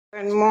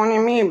Good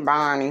morning, me,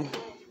 Bonnie.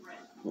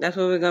 That's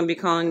what we're gonna be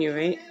calling you,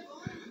 right?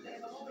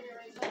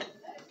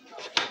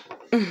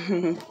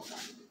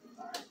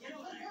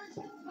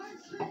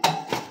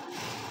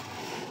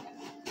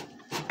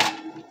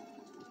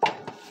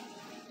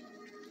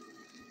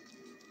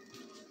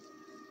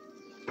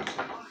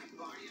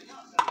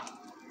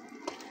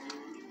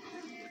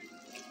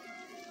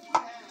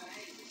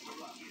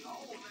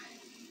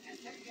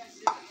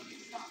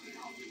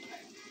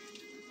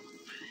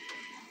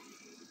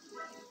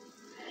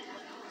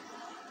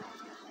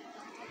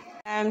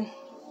 And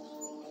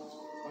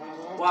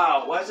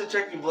Wow, why is the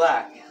turkey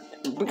black?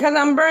 because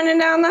I'm burning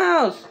down the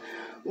house.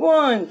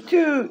 1,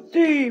 2,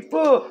 3,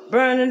 4,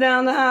 burning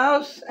down the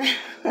house.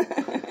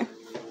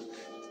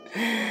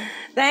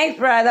 Thanks,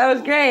 Brad. That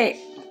was great.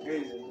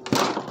 Crazy.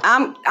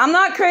 I'm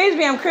not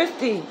crazy. I'm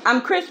Christy.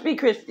 I'm crispy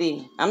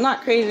Christy. I'm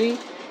not crazy.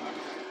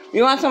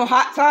 You want some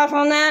hot sauce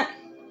on that?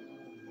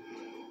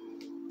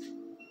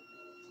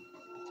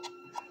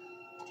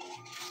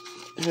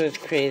 Who's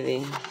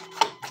crazy?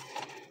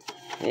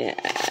 Yeah.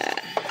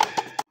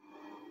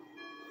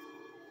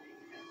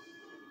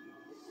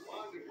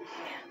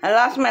 I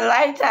lost my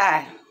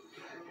lighter.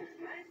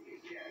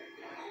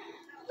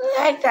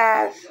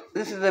 Lighters.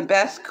 This is the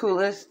best,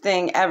 coolest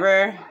thing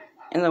ever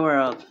in the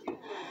world.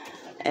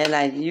 And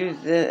I use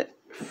the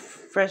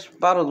fresh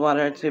bottled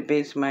water to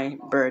base my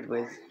bird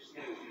with.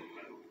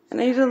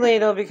 And I use a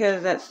ladle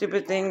because that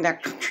stupid thing,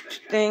 that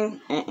thing,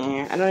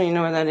 I don't even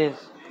know what that is.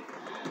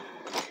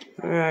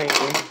 Where are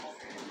you?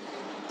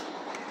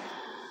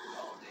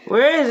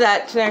 Where is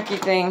that turkey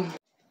thing?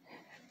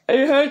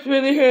 It hurts,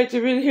 really hurts.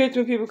 It really hurts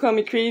when people call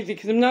me crazy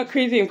because I'm not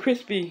crazy, I'm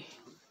crispy.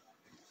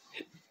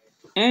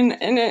 And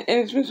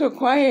it's been so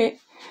quiet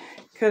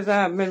because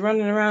I've been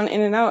running around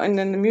in and out and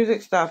then the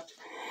music stopped.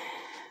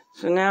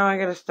 So now I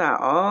gotta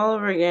start all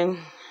over again.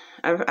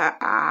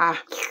 I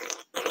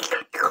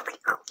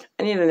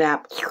need a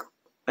nap.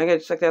 I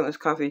gotta suck down this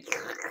coffee.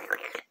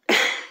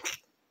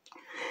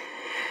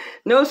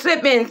 No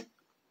sipping.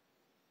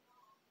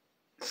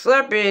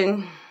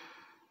 Slurping.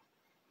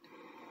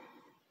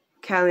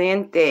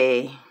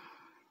 Caliente.